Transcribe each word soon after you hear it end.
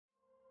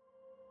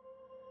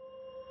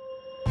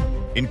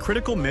In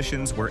critical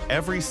missions where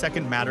every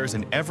second matters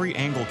and every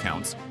angle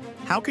counts,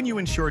 how can you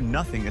ensure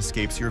nothing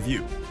escapes your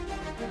view?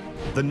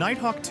 The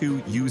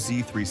NightHawk2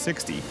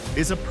 UZ-360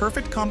 is a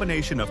perfect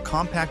combination of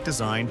compact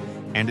design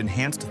and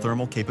enhanced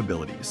thermal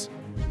capabilities.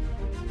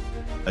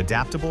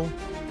 Adaptable,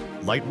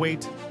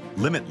 lightweight,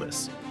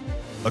 limitless.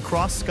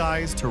 Across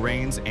skies,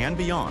 terrains, and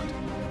beyond,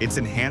 its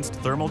enhanced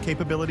thermal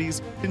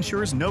capabilities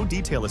ensures no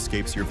detail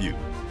escapes your view.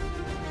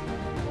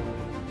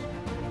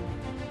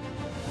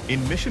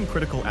 In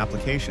mission-critical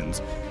applications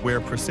where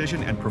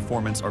precision and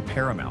performance are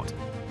paramount,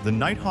 the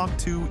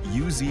NightHawk2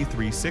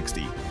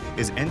 UZ-360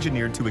 is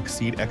engineered to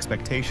exceed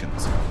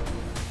expectations.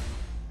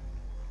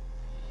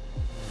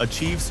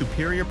 Achieve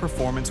superior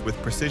performance with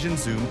precision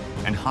zoom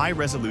and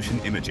high-resolution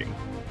imaging,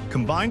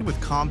 combined with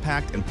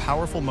compact and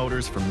powerful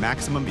motors for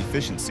maximum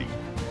efficiency.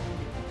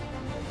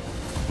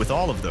 With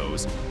all of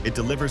those, it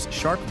delivers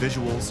sharp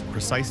visuals,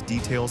 precise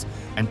details,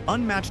 and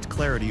unmatched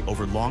clarity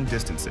over long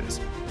distances.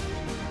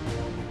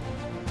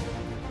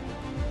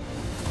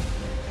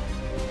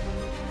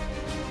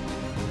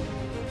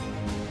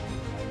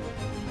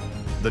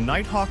 The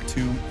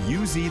NightHawk2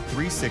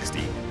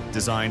 UZ-360,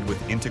 designed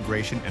with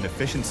integration and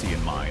efficiency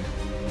in mind,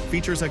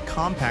 features a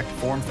compact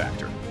form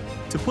factor.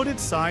 To put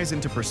its size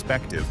into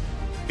perspective,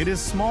 it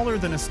is smaller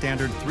than a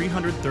standard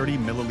 330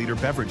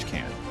 milliliter beverage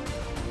can.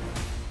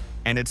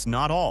 And it's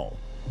not all.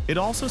 It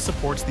also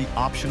supports the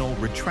optional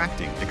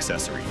retracting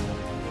accessory,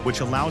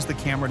 which allows the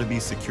camera to be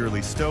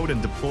securely stowed and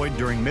deployed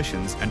during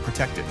missions and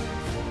protected.